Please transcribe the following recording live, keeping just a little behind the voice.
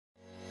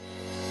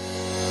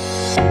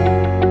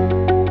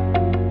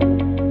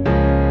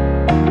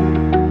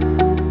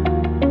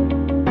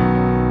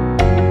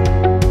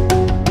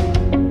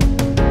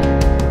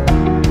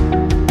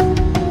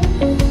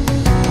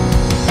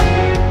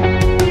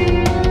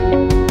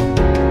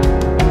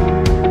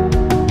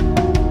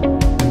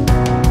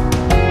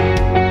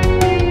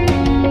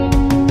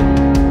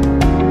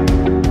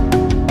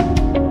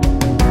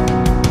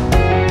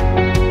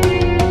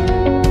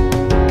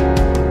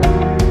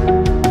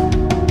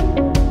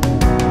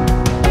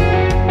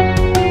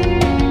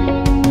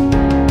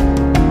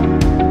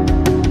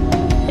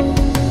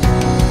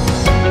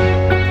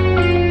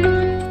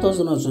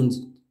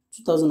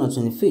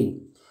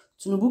2023,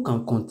 Tinubu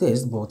can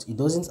contest, but he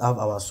doesn't have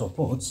our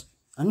support,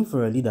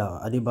 Afenifere leader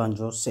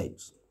Adenanjo said.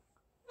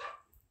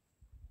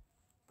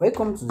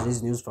 Welcome to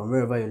today's news from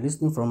wherever you're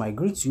listening from. I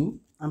greet you,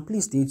 and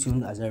please stay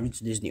tuned as I read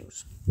today's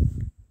news.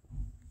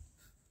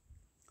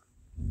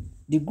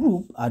 The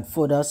group had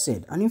further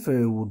said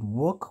Afenifere would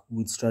work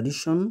with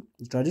traditional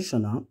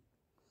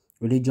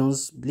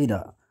religions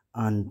leader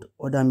and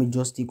other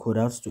major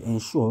stakeholders to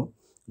ensure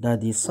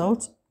that the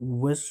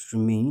Southwest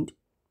remained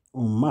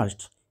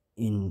unmatched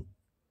in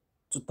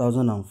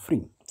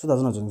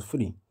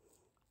 2023.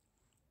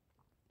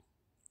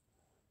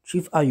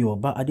 Chief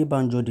Ayoba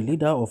Adebanjo, the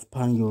leader of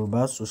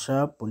Pan-Yoruba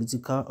Social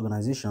Political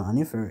Organization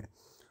Afenifere,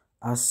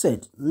 has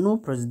said no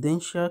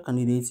presidential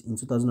candidate in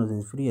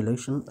 2023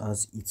 election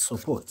has its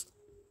support.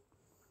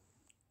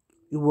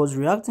 He was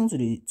reacting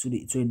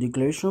to a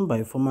declaration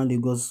by former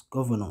Lagos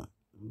Governor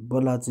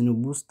Bola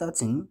Tinubu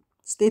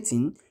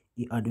stating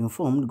he had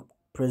informed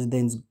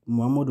President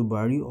Muhammadu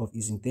Buhari of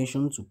his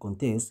intention to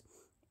contest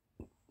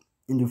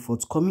in the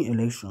forthcoming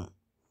election.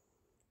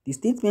 The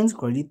statement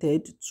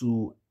credited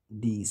to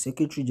the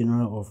Secretary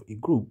General of a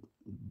group,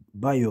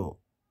 Bayo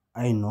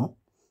Aino,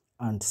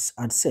 and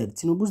had said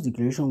Tinubu's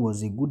declaration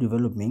was a good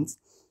development.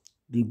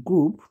 The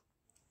group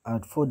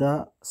had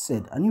further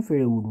said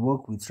Afenifere would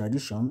work with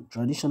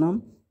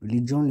traditional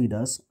religion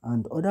leaders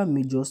and other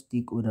major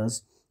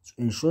stakeholders to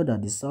ensure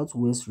that the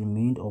Southwest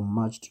remained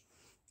unmatched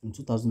in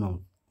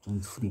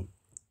 2023.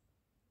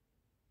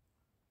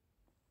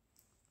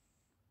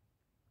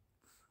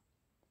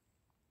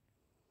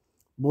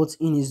 But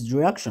in his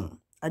reaction,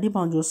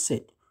 Adebanjo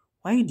said,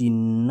 while the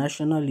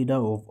national leader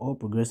of All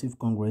Progressive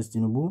Congress,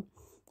 Tinubu,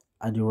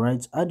 had the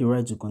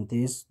right to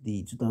contest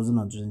the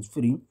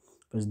 2023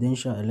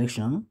 presidential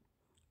election,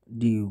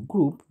 the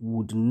group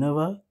would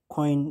never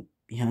coin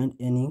behind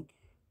any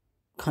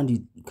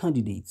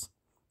candidate.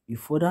 He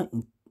further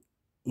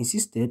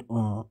insisted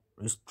on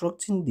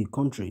restructuring the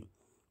country,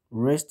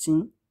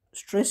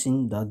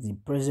 stressing that the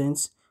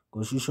present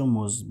constitution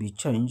must be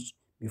changed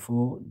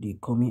before the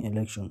coming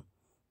election.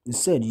 He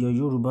said, "Your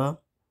Yoruba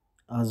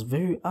has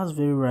very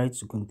right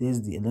to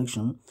contest the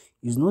election.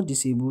 Is not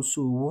disabled,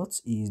 so what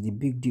is the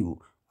big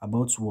deal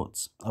about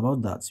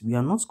that? We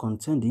are not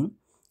contending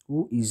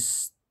who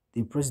is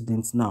the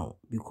president now,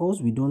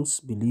 because we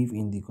don't believe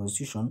in the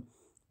constitution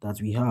that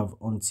we have.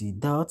 Until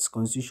that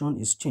constitution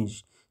is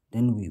changed,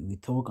 then we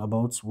talk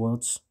about where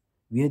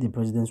the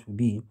president will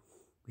be.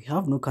 We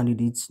have no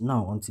candidates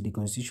now until the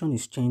constitution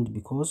is changed,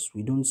 because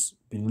we don't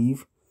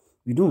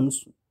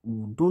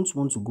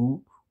want to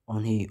go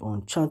on a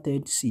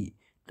uncharted sea.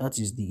 That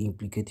is the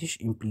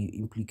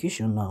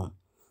implication now.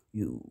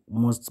 You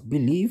must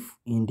believe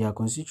in their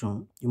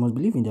constitution. You must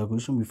believe in their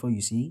constitution before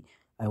you say,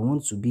 I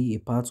want to be a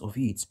part of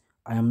it.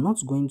 I am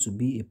not going to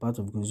be a part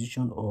of a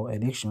constitution or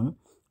election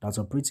that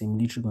operates a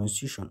military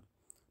constitution.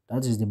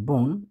 That is the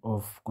bone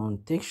of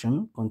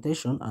contention,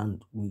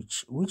 and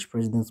which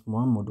President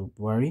Muhammadu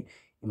Buhari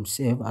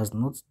himself has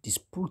not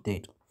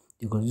disputed.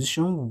 The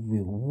constitution we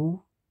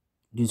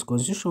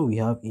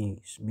have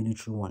is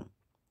military one."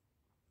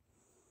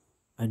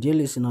 My dear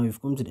listener, we've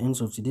come to the end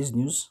of today's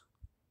news.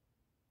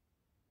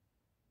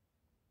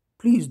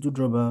 Please do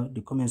drop by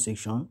the comment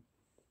section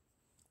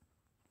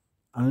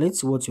and let's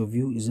see what your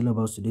view is all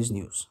about today's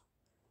news.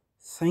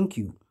 Thank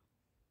you.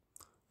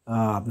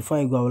 Before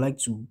I go, I would like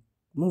to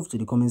move to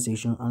the comment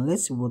section and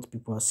let's see what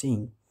people are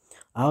saying.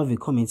 I have a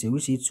comment here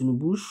which says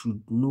Tinubu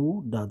should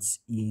know that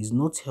he is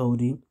not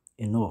healthy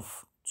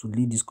enough to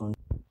lead this country.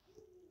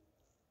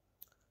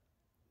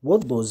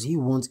 What does he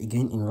want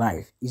again in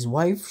life? His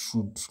wife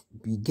should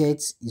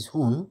get his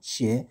own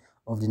share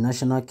of the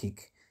national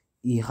cake.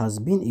 He has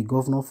been a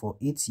governor for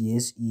 8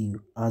 years. He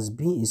has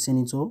been a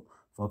senator,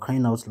 for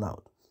crying out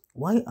loud.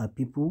 Why are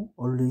people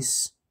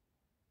always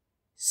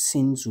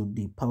seen to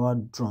the power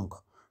drunk?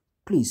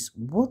 Please,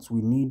 what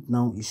we need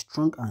now is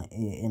strong and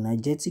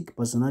energetic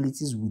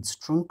personalities with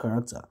strong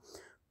character.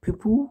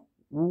 People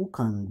who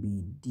can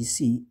be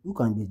decisive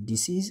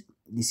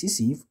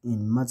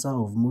in matter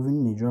of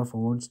moving Nigeria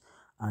forward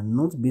and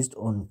not based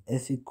on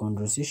ethic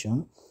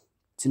conversation.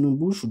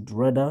 Tinubu should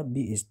rather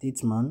be a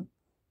statesman,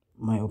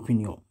 my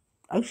opinion.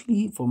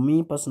 Actually, for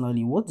me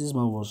personally, what this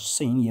man was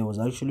saying here was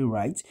actually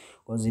right,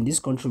 because in this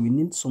country we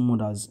need someone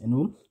that's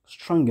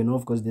strong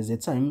enough. Because there's a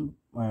time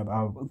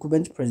our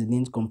incumbent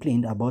president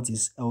complained about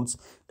his health,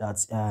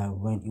 that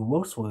when he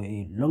works for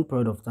a long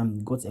period of time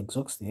he got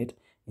exhausted,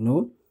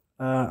 and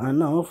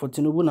now for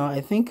Tinubu, now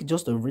I think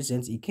just of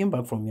recent he came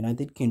back from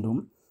United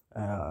Kingdom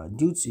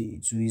due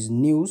to his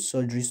new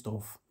surgery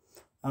stuff.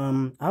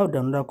 I have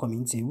another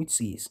comment which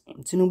says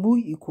Tinubu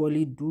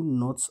equally do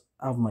not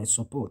have my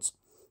support.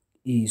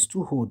 He is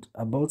too old,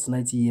 about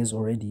 90 years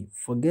already.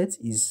 Forget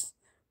his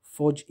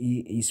forged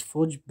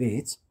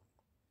birth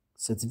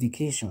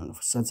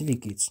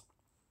certificates.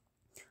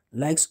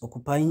 Likes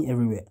occupying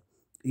everywhere.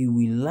 He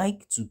will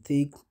like to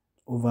take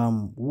over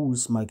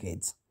Wool's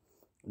Market,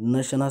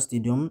 National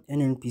Stadium,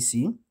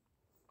 NNPC,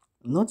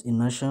 not a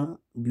national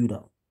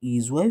builder.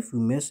 His wife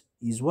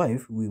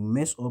will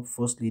mess up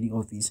First Lady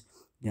office.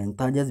 Then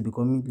targets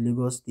becoming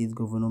Lagos State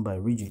Governor by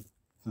region.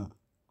 Hmm.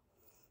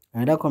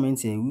 Another comment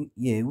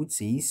here which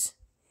says,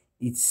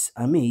 it's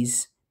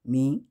amazed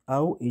me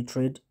how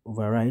hatred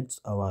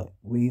overrides our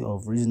way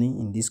of reasoning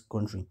in this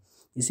country.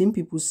 The same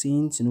people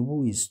saying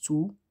Tinubu is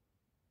too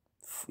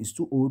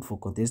old for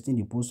contesting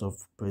the post of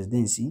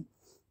presidency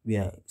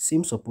were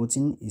same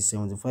supporting a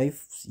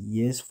 75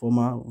 years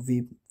former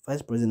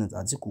Vice President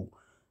Atiku.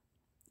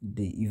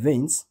 The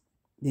events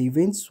the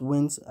events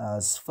went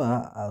as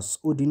far as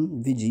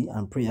holding vigil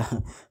and prayer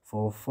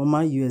for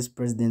former US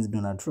President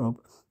Donald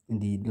Trump in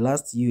the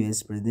last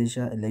US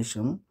presidential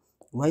election,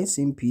 while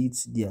St.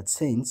 Pete their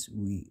tent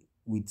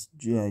with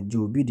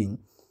Joe Biden,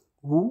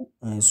 who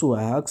so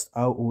I asked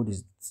how old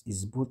is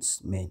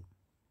both men.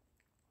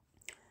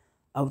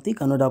 I'll take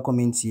another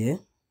comment here,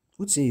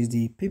 which says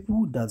the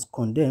people that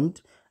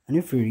condemned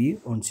Aniferi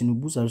on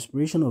Tinubu's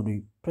aspiration of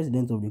the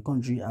president of the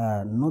country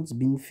are not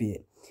being fair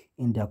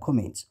in their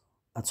comments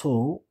at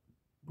all.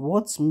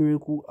 What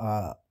miracle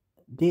are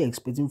they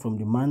expecting from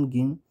the man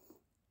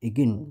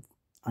again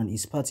and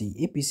his party,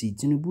 APC,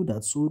 Tinubu,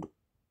 that sold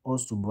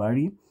us to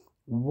Buhari?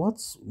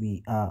 What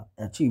are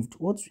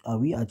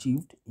we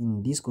achieved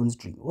in this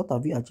country? What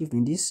have we achieved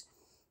in this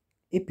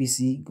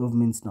APC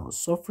government now?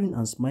 Suffering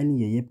and smiling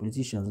yeye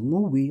politicians.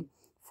 No way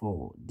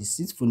for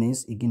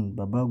deceitfulness again.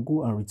 Baba,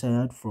 go and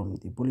retired from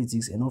the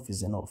politics. Enough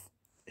is enough.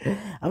 I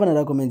have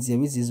another comment here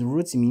which is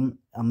Rotimi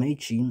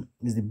Amaichi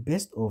is the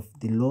best of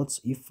the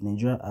lots if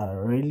Nigeria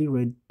are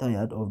really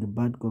tired of the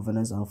bad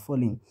governance and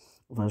falling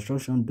of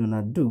instruction.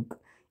 Donald Duke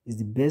is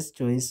the best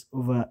choice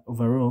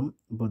overall,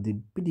 but the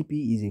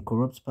PDP is a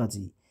corrupt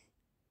party.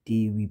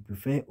 They will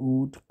prefer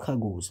old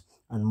cargoes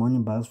and money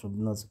bags from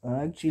the north.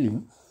 Actually,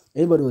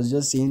 everybody was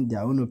just saying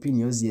their own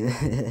opinions here.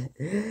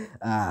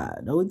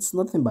 No, it's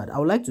nothing bad. I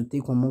would like to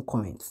take one more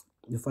comment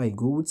before I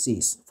go. Which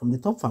says from the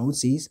top fan, which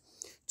says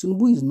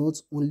Tinubu is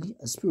not only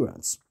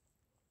aspirant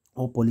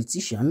or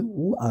politician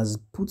who has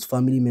put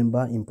family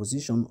member in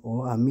position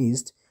or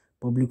amazed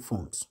public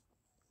funds.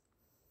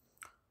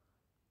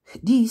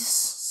 This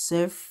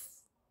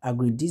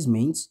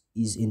self-aggrandizement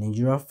is a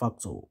Nigeria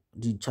factor.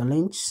 The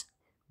challenge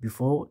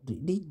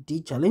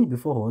the challenge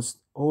before us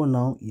all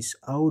now is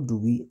how do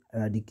we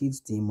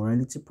eradicate the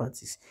immorality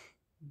practice.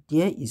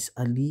 There is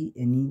hardly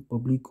any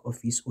public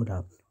office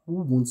holder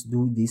who won't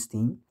do this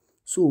thing.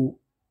 So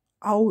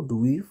how do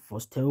we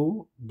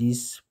forestall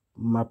this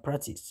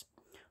malpractice?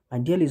 My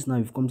dear listener,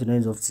 if you've come to the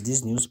end of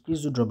today's news,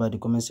 please do drop by the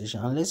comment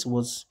section and let's see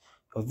what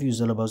your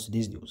views all about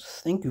today's news.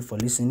 Thank you for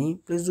listening.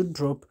 Please do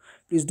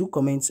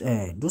comment,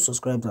 do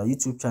subscribe to our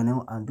YouTube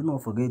channel, and do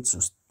not forget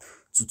to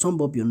thumb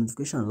up your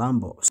notification alarm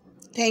box.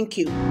 Thank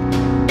you.